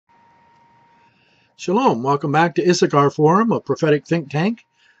Shalom. Welcome back to Issachar Forum, a prophetic think tank.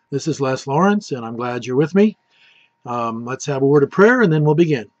 This is Les Lawrence, and I'm glad you're with me. Let's have a word of prayer, and then we'll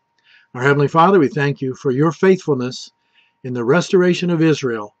begin. Our Heavenly Father, we thank you for your faithfulness in the restoration of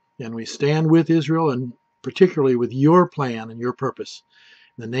Israel, and we stand with Israel, and particularly with your plan and your purpose.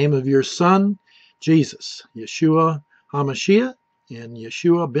 In the name of your Son, Jesus, Yeshua HaMashiach, and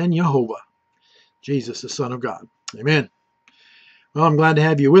Yeshua ben Yehovah, Jesus, the Son of God. Amen. Well, I'm glad to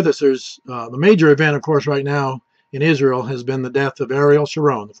have you with us. There's the major event, of course, right now in Israel has been the death of Ariel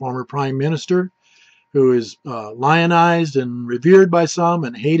Sharon, the former prime minister, who is lionized and revered by some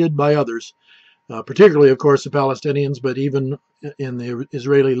and hated by others, particularly, of course, the Palestinians, but even in the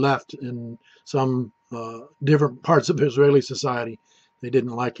Israeli left, in some different parts of Israeli society, they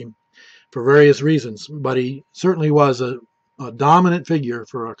didn't like him for various reasons. But he certainly was a dominant figure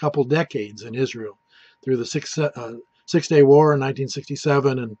for a couple decades in Israel through the Six-Day War in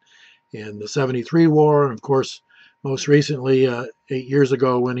 1967 and the 73 War, and of course, most recently 8 years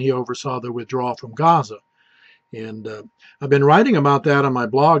ago when he oversaw the withdrawal from Gaza. And I've been writing about that on my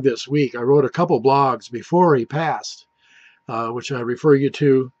blog this week. I wrote a couple blogs before he passed, which I refer you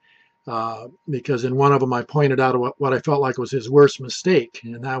to because in one of them I pointed out what I felt like was his worst mistake,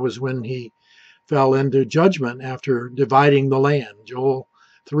 and that was when he fell into judgment after dividing the land. Joel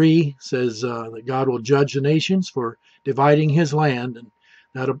 3 says that God will judge the nations for dividing his land, and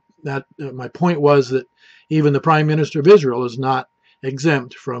that my point was that even the prime minister of Israel is not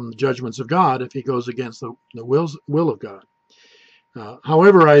exempt from the judgments of God if he goes against the will of God.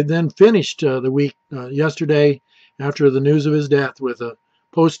 However, I then finished the week yesterday after the news of his death with a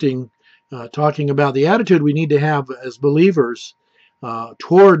posting talking about the attitude we need to have as believers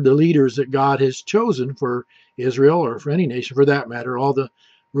toward the leaders that God has chosen for Israel, or for any nation for that matter. All the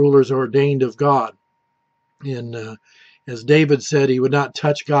rulers are ordained of God. And as David said, he would not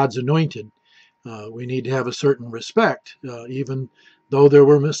touch God's anointed. We need to have a certain respect. Even though there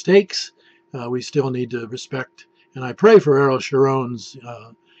were mistakes, we still need to respect. And I pray for Ariel Sharon's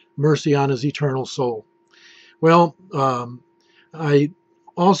mercy on his eternal soul. Well, I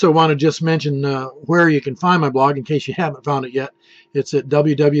also want to just mention where you can find my blog in case you haven't found it yet. It's at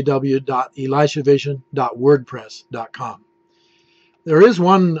www.elishavision.wordpress.com. There is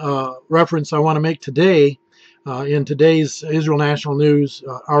one reference I want to make today in today's Israel National News,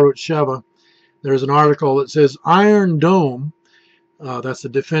 Arut Sheva. There's an article that says Iron Dome, that's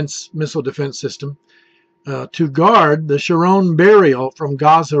the missile defense system, to guard the Sharon burial from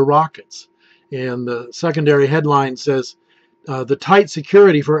Gaza rockets. And the secondary headline says, the tight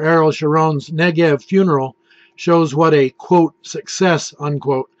security for Ariel Sharon's Negev funeral shows what a, quote, success,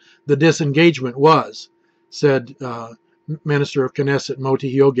 unquote, the disengagement was, said Minister of Knesset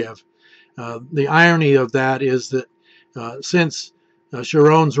Moti Yogev. The irony of that is that since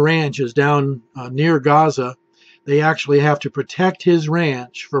Sharon's ranch is down near Gaza, they actually have to protect his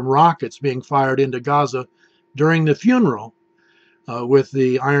ranch from rockets being fired into Gaza during the funeral with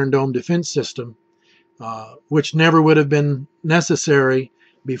the Iron Dome defense system, which never would have been necessary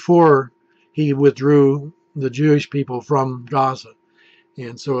before he withdrew the Jewish people from Gaza.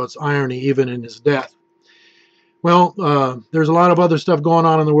 And so it's irony even in his death. Well, there's a lot of other stuff going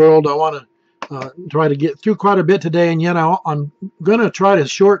on in the world. I want to try to get through quite a bit today, and yet I'm going to try to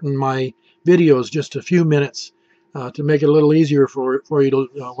shorten my videos just a few minutes to make it a little easier for you to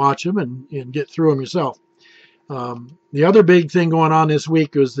watch them and get through them yourself. The other big thing going on this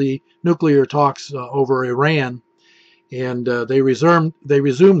week was the nuclear talks over Iran, and they resumed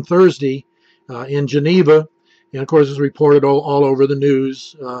Thursday in Geneva, and of course it's reported all over the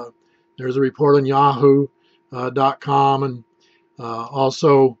news. There's a report on Yahoo.com and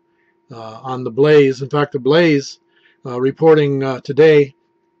also on the Blaze. In fact, the Blaze reporting today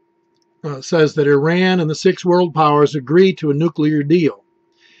says that Iran and the 6 world powers agreed to a nuclear deal.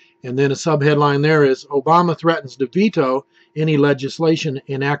 And then a subheadline there is, Obama threatens to veto any legislation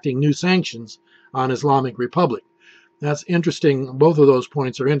enacting new sanctions on Islamic Republic. That's interesting. Both of those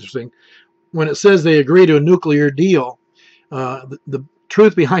points are interesting. When it says they agree to a nuclear deal, the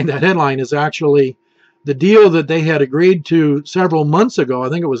truth behind that headline is actually the deal that they had agreed to several months ago, I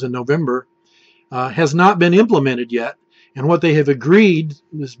think it was in November, has not been implemented yet. And what they have agreed,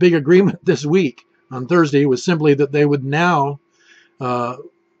 this big agreement this week on Thursday, was simply that they would now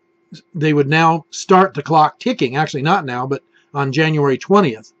start the clock ticking. Actually, not now, but on January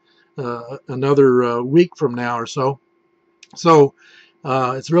 20th, another week from now or so. So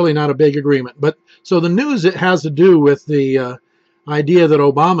it's really not a big agreement. But so the news, it has to do with the idea that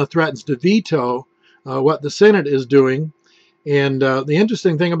Obama threatens to veto what the Senate is doing. And the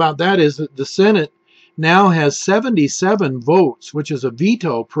interesting thing about that is that the Senate now has 77 votes, which is a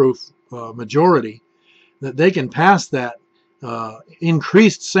veto-proof majority that they can pass that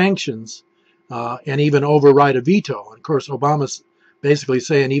increased sanctions and even override a veto. And of course, Obama's basically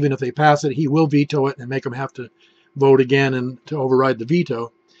saying even if they pass it, he will veto it and make them have to vote again and to override the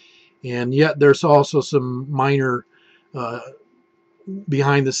veto. And yet there's also some minor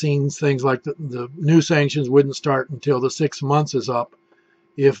behind the scenes things like the new sanctions wouldn't start until the 6 months is up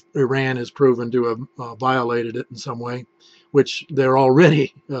if Iran is proven to have violated it in some way, which they're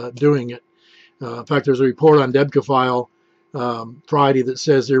already doing it. In fact, there's a report on Debka Friday that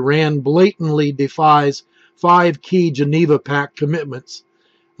says Iran blatantly defies 5 key Geneva Pact commitments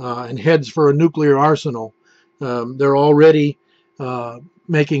and heads for a nuclear arsenal. They're already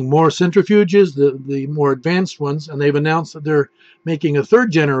making more centrifuges, the more advanced ones, and they've announced that they're making a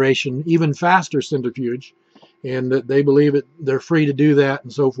 3rd generation, even faster centrifuge, and that they believe they're free to do that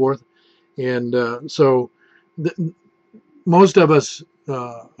and so forth. And most of us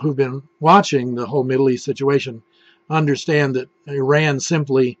who've been watching the whole Middle East situation understand that Iran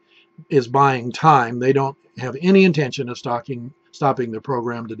simply is buying time. They don't have any intention of stopping the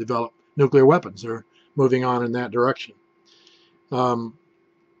program to develop nuclear weapons. They're moving on in that direction.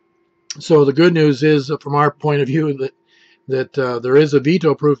 So the good news is, from our point of view, that there is a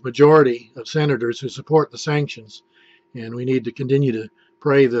veto-proof majority of senators who support the sanctions, and we need to continue to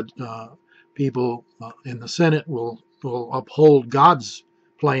pray that people in the Senate will uphold God's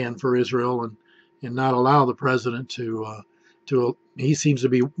plan for Israel and not allow the president to he seems to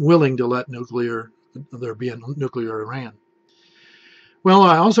be willing to let there be a nuclear Iran. Well,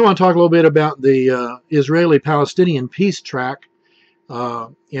 I also want to talk a little bit about the Israeli-Palestinian peace track,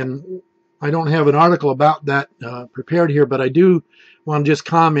 and I don't have an article about that prepared here, but I do want to just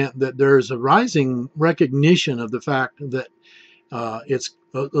comment that there's a rising recognition of the fact that it's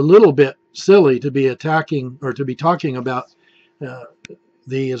a little bit silly to be attacking or to be talking about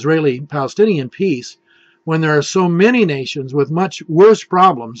the Israeli-Palestinian peace when there are so many nations with much worse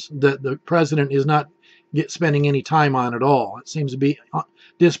problems that the president is not spending any time on at all. It seems to be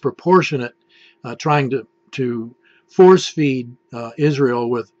disproportionate, trying to force feed Israel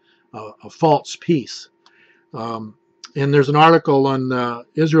with a false peace. And there's an article on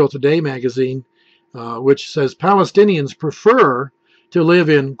Israel Today magazine which says Palestinians prefer to live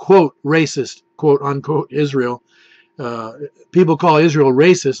in, quote, racist, quote, unquote, Israel. People call Israel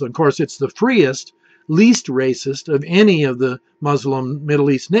racist. Of course, it's the freest, least racist of any of the Muslim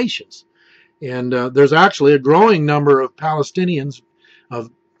Middle East nations. And there's actually a growing number of Palestinians, of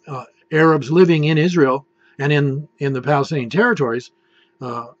Arabs living in Israel and in the Palestinian territories,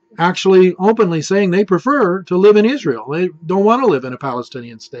 actually openly saying they prefer to live in Israel. They don't want to live in a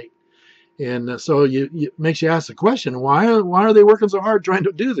Palestinian state. And so it makes you ask the question, why are they working so hard trying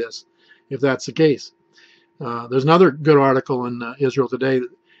to do this, if that's the case? There's another good article in Israel Today.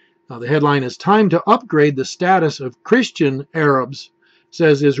 The headline is, "Time to Upgrade the Status of Christian Arabs,"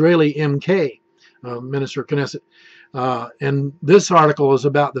 says Israeli MK, Minister of Knesset. And this article is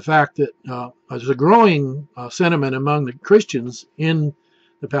about the fact that there's a growing sentiment among the Christians in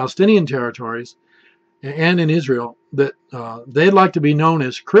the Palestinian territories and in Israel that they'd like to be known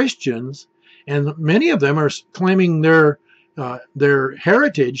as Christians, and many of them are claiming their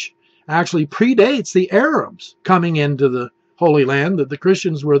heritage actually predates the Arabs coming into the Holy Land, that the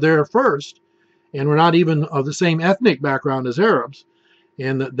Christians were there first and were not even of the same ethnic background as Arabs,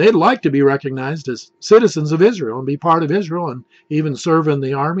 and that they'd like to be recognized as citizens of Israel and be part of Israel and even serve in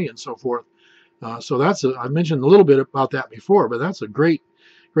the army and so forth. So I mentioned a little bit about that before, but that's a great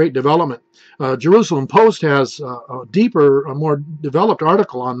development. Jerusalem Post has a deeper, a more developed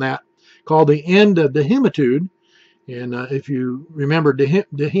article on that called "The End of Dehimitude." And if you remember,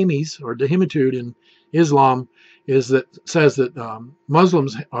 dehimitude in Islam says that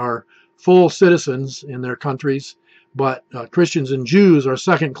Muslims are full citizens in their countries, but Christians and Jews are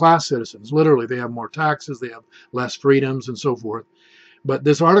second-class citizens. Literally, they have more taxes, they have less freedoms, and so forth. But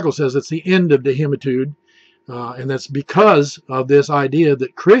this article says it's the end of dehimitude, and that's because of this idea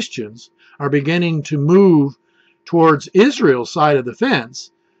that Christians are beginning to move towards Israel's side of the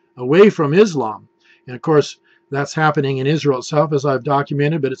fence, away from Islam. And of course, that's happening in Israel itself, as I've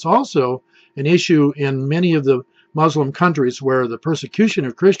documented, but it's also an issue in many of the Muslim countries where the persecution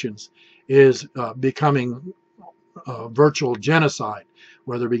of Christians is becoming virtual genocide,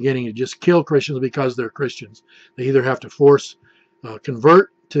 where they're beginning to just kill Christians because they're Christians. They either have to force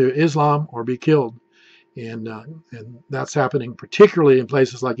convert to Islam or be killed. And that's happening particularly in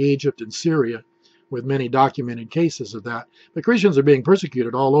places like Egypt and Syria, with many documented cases of that. But Christians are being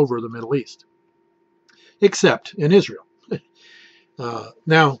persecuted all over the Middle East, except in Israel.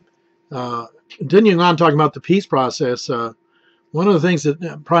 Now, continuing on talking about the peace process, one of the things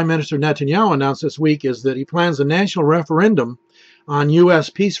that Prime Minister Netanyahu announced this week is that he plans a national referendum on U.S.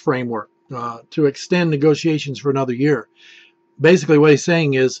 peace framework to extend negotiations for another year. Basically, what he's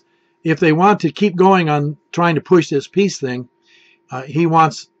saying is, if they want to keep going on trying to push this peace thing, he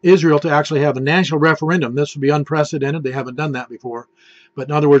wants Israel to actually have a national referendum. This would be unprecedented. They haven't done that before. But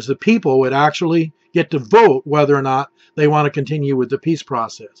in other words, the people would actually get to vote whether or not they want to continue with the peace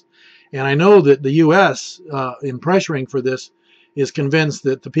process. And I know that the U.S., in pressuring for this, is convinced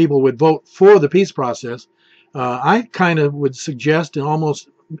that the people would vote for the peace process. I kind of would suggest, and almost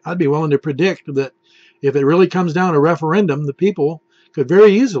I'd be willing to predict, that if it really comes down to referendum, the people could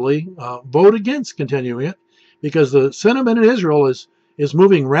very easily vote against continuing it, because the sentiment in Israel is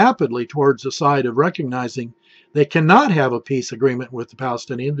moving rapidly towards the side of recognizing they cannot have a peace agreement with the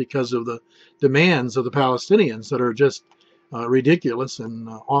Palestinians because of the demands of the Palestinians that are just ridiculous and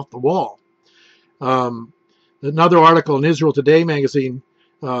off the wall. Another article in Israel Today magazine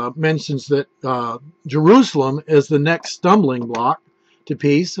mentions that Jerusalem is the next stumbling block to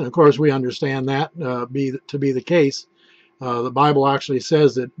peace, and of course we understand that to be the case. The Bible actually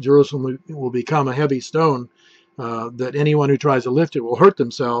says that Jerusalem will become a heavy stone, that anyone who tries to lift it will hurt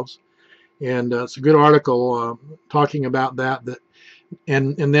themselves. And it's a good article talking about that.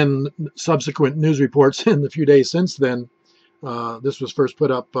 And then subsequent news reports in the few days since then. This was first put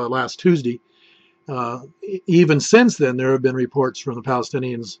up last Tuesday. Even since then, there have been reports from the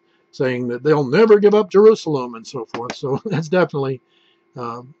Palestinians saying that they'll never give up Jerusalem and so forth. So that's definitely,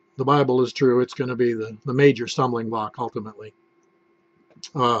 the Bible is true. It's going to be the major stumbling block ultimately.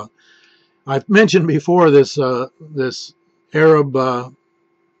 I've mentioned before this Arab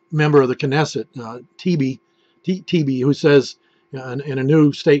member of the Knesset, Tibi, who says in a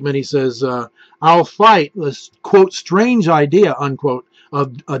new statement, he says, "I'll fight this, quote, strange idea, unquote,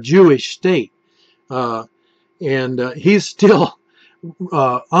 of a Jewish state." And he's still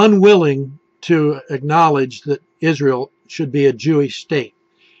unwilling to acknowledge that Israel should be a Jewish state.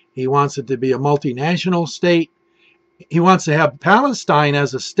 He wants it to be a multinational state. He wants to have Palestine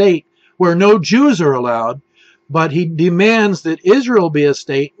as a state where no Jews are allowed, but he demands that Israel be a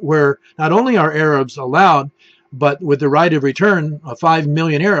state where not only are Arabs allowed, but with the right of return of 5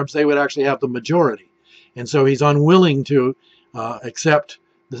 million Arabs, they would actually have the majority. And so he's unwilling to accept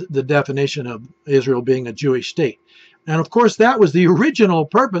the definition of Israel being a Jewish state. And of course, that was the original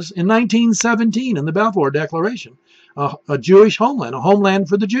purpose in 1917 in the Balfour Declaration, a Jewish homeland, a homeland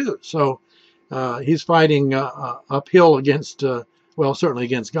for the Jews. So he's fighting uphill against, well, certainly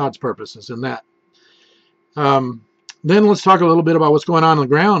against God's purposes in that. Then let's talk a little bit about what's going on the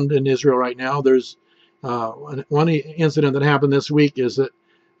ground in Israel right now. There's one incident that happened this week is that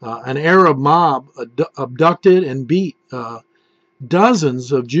an Arab mob abducted and beat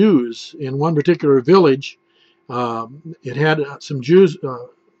dozens of Jews in one particular village. It had some Jews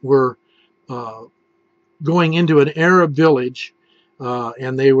were going into an Arab village,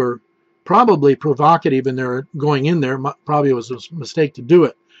 and they were probably provocative in their going in there. Probably was a mistake to do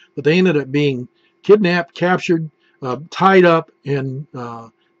it, but they ended up being kidnapped, captured, tied up, and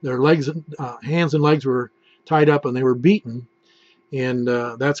their legs, hands and legs were tied up, and they were beaten. And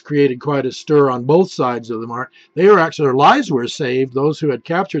that's created quite a stir on both sides of the mark. They were actually, their lives were saved. Those who had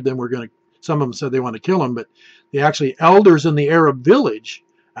captured them were going to, some of them said they want to kill them, but the actually elders in the Arab village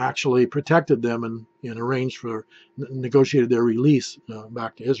actually protected them and arranged for, negotiated their release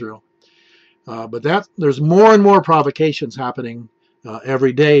back to Israel. But there's more and more provocations happening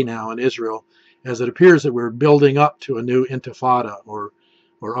every day now in Israel, as it appears that we're building up to a new intifada or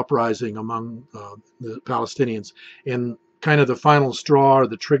uprising among the Palestinians. And kind of the final straw or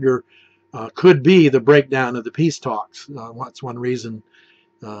the trigger could be the breakdown of the peace talks. That's one reason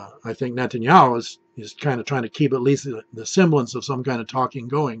I think Netanyahu is kind of trying to keep at least the semblance of some kind of talking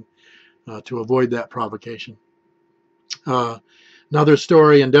going to avoid that provocation. Another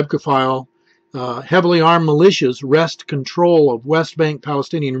story in Debka file, heavily armed militias wrest control of West Bank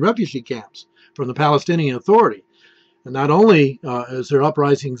Palestinian refugee camps from the Palestinian Authority. And not only is there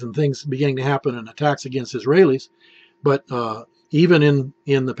uprisings and things beginning to happen and attacks against Israelis, but even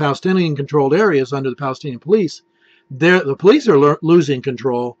in the Palestinian-controlled areas under the Palestinian police, the police are losing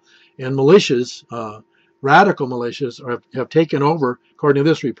control, and militias, radical militias, have taken over, according to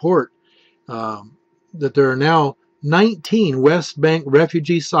this report, that there are now 19 West Bank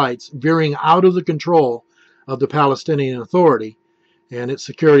refugee sites veering out of the control of the Palestinian Authority and its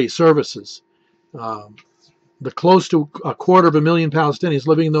security services. The close to 250,000 Palestinians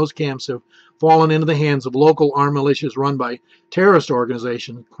living in those camps have fallen into the hands of local armed militias run by terrorist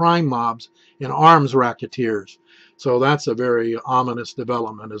organizations, crime mobs, and arms racketeers. So that's a very ominous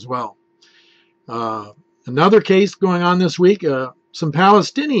development as well. Another case going on this week, some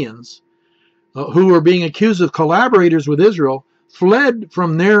Palestinians who were being accused of collaborators with Israel fled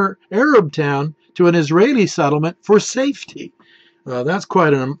from their Arab town to an Israeli settlement for safety. That's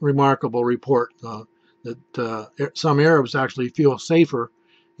quite a remarkable report, that some Arabs actually feel safer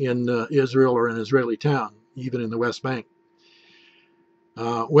in Israel or an Israeli town, even in the West Bank.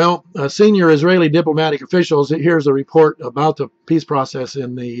 Senior Israeli diplomatic officials, here's a report about the peace process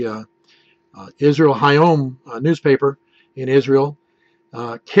in the Israel Hayom newspaper in Israel.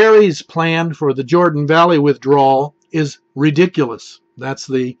 Kerry's plan for the Jordan Valley withdrawal is ridiculous. That's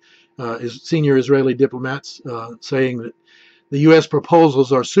the senior Israeli diplomats saying that the U.S.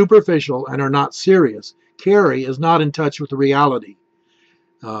 proposals are superficial and are not serious. Kerry is not in touch with the reality.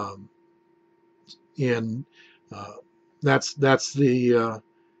 That's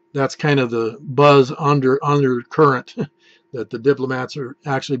kind of the buzz undercurrent that the diplomats are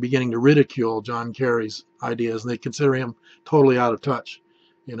actually beginning to ridicule John Kerry's ideas, and they consider him totally out of touch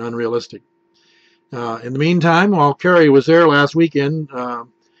and unrealistic. In the meantime, while Kerry was there last weekend,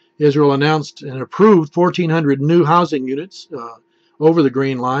 Israel announced and approved 1,400 new housing units over the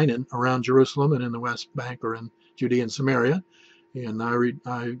Green Line and around Jerusalem and in the West Bank or in Judea and Samaria. And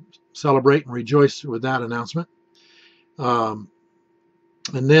I celebrate and rejoice with that announcement. And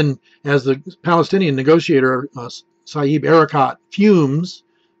then, as the Palestinian negotiator Saeb Erekat fumes,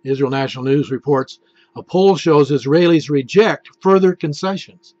 Israel National News reports, a poll shows Israelis reject further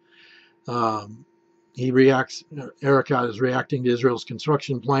concessions. Erekat is reacting to Israel's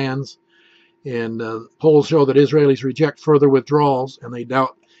construction plans, and polls show that Israelis reject further withdrawals and they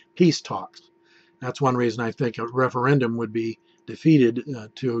doubt peace talks. That's one reason I think a referendum would be defeated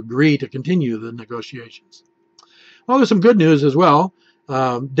to agree to continue the negotiations. Well, there's some good news as well.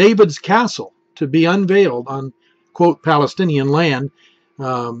 David's Castle to be unveiled on, quote, Palestinian land.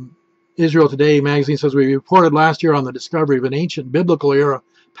 Israel Today magazine says we reported last year on the discovery of an ancient biblical era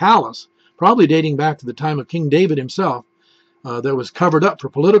palace, probably dating back to the time of King David himself, that was covered up for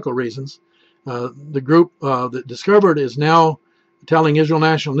political reasons. The group that discovered is now telling Israel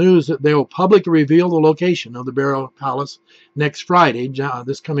National News that they will publicly reveal the location of the burial palace next Friday,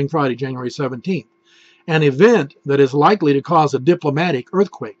 this coming Friday, January 17th, an event that is likely to cause a diplomatic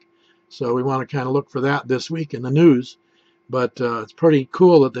earthquake. So we want to kind of look for that this week in the news. But it's pretty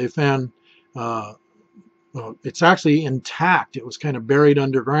cool that they found it's actually intact. It was kind of buried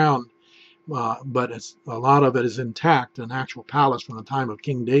underground, but a lot of it is intact, an actual palace from the time of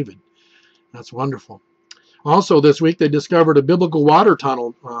King David. That's wonderful. Also this week they discovered a biblical water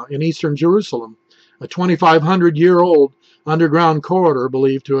tunnel in eastern Jerusalem, a 2,500-year-old underground corridor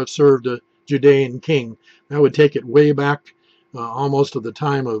believed to have served a Judean king. That would take it way back almost to the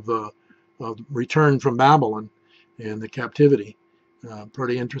time of return from Babylon and the captivity.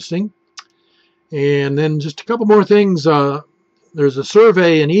 Pretty interesting. And then just a couple more things. There's a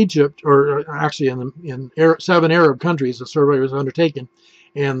survey in Egypt, or actually in 7 Arab countries, a survey was undertaken,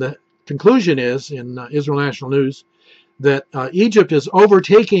 and the conclusion is, in Israel National News, that Egypt is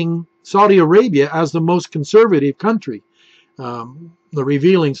overtaking Saudi Arabia as the most conservative country. The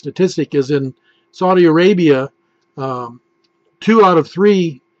revealing statistic is in Saudi Arabia, 2 out of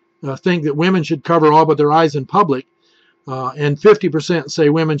 3 think that women should cover all but their eyes in public, and 50% say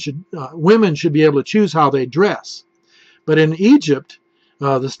women should be able to choose how they dress. But in Egypt,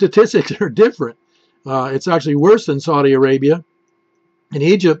 the statistics are different. It's actually worse than Saudi Arabia. In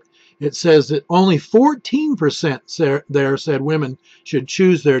Egypt, it says that only 14% there said women should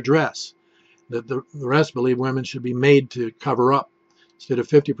choose their dress. That the rest believe women should be made to cover up, instead of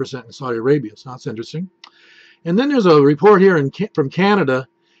 50% in Saudi Arabia. So that's interesting. And then there's a report here from Canada.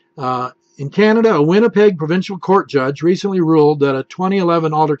 In Canada, a Winnipeg provincial court judge recently ruled that a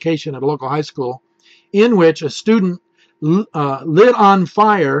 2011 altercation at a local high school, in which a student lit on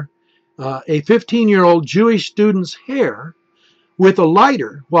fire a 15-year-old Jewish student's hair with a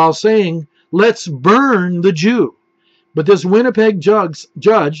lighter while saying, "Let's burn the Jew." But this Winnipeg judge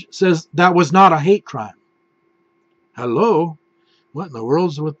says that was not a hate crime. Hello? What in the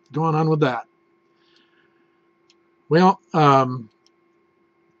world's going on with that? Well,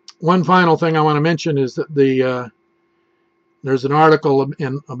 one final thing I want to mention is that there's an article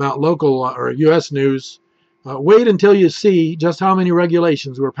about local or U.S. news. Wait until you see just how many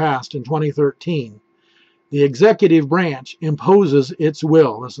regulations were passed in 2013. The executive branch imposes its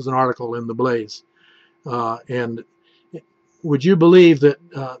will. This is an article in The Blaze. And would you believe that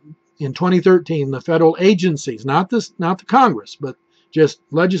in 2013, the federal agencies, not the Congress, but just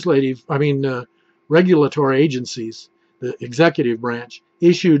regulatory agencies, the executive branch,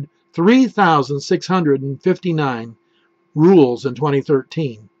 issued 3,659 rules in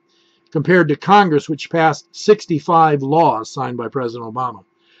 2013, compared to Congress, which passed 65 laws signed by President Obama.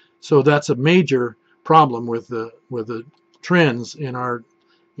 So that's a major problem with the trends in our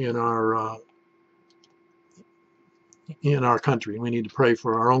country. We need to pray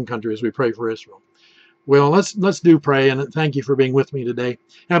for our own country as we pray for Israel. Well, let's do pray, and thank you for being with me today.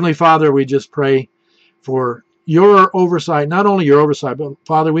 Heavenly Father, we just pray for your oversight, not only your oversight, but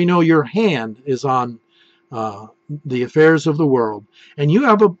Father, we know your hand is on the affairs of the world, and you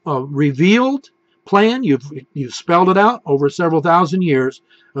have a revealed plan. You've spelled it out over several thousand years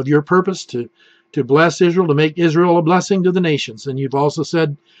of your purpose to bless Israel, to make Israel a blessing to the nations. And you've also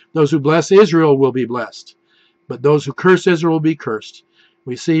said those who bless Israel will be blessed, but those who curse Israel will be cursed.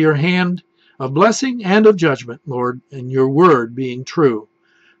 We see your hand of blessing and of judgment, Lord, and your word being true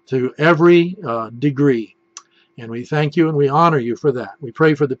to every degree. And we thank you and we honor you for that. We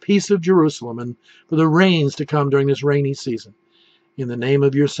pray for the peace of Jerusalem and for the rains to come during this rainy season. In the name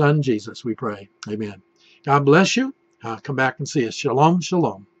of your Son, Jesus, we pray. Amen. God bless you. Come back and see us. Shalom,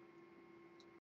 shalom.